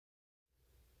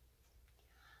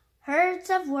Herds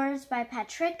of Words by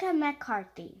Patricia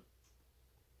McCarthy.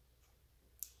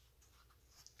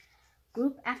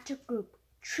 Group after group,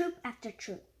 troop after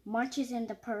troop, marches in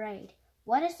the parade.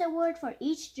 What is the word for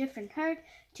each different herd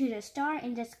to the star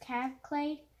in this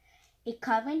cavalcade? A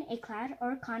coven, a cloud,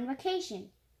 or a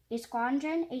convocation? A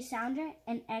squadron, a sounder,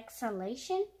 an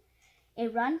exhalation? A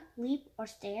run, leap, or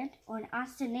stand, or an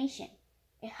oscillation?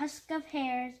 A husk of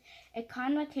hares, a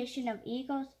convocation of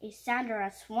eagles, a sounder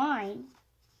of swine?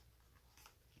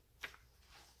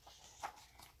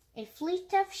 A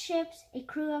fleet of ships, a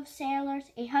crew of sailors,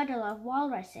 a huddle of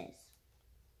walruses.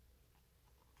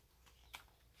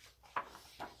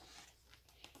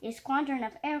 A squadron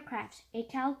of aircrafts, a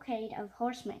cavalcade of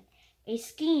horsemen, a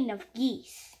skein of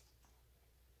geese.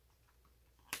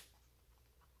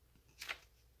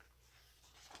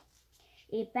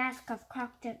 A basque of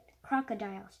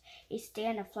crocodiles, a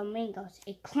stand of flamingos,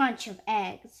 a clutch of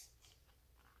eggs.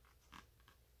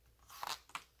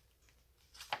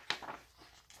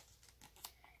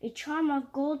 A charm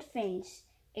of goldfinch,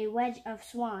 a wedge of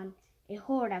swan, a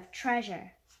hoard of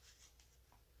treasure.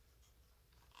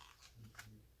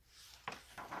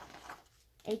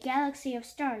 A galaxy of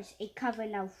stars, a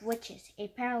coven of witches, a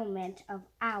parliament of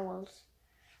owls.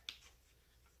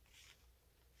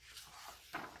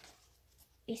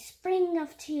 A spring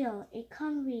of teal, a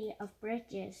convoy of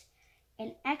bridges,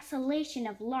 an exhalation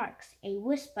of larks, a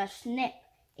wisp of snip,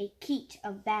 a keet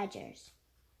of badgers.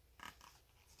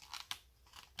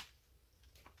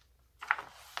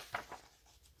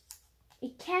 A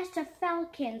cast of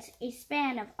falcons, a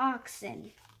span of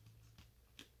oxen.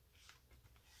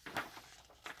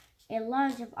 A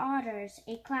lodge of otters,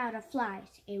 a cloud of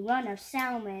flies, a run of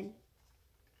salmon.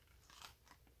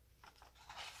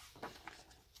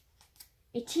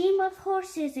 A team of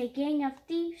horses, a gang of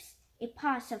thieves, a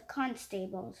posse of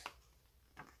constables.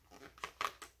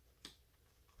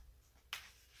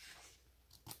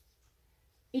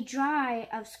 A drive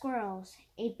of squirrels,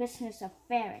 a business of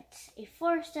ferrets, a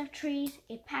forest of trees,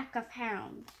 a pack of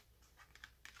hounds.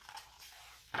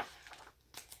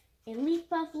 A leap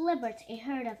of leopards, a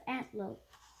herd of antelope.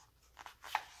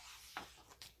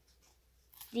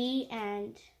 The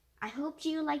end. I hope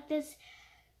you like this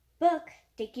book.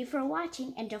 Thank you for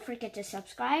watching, and don't forget to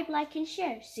subscribe, like, and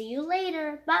share. See you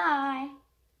later. Bye.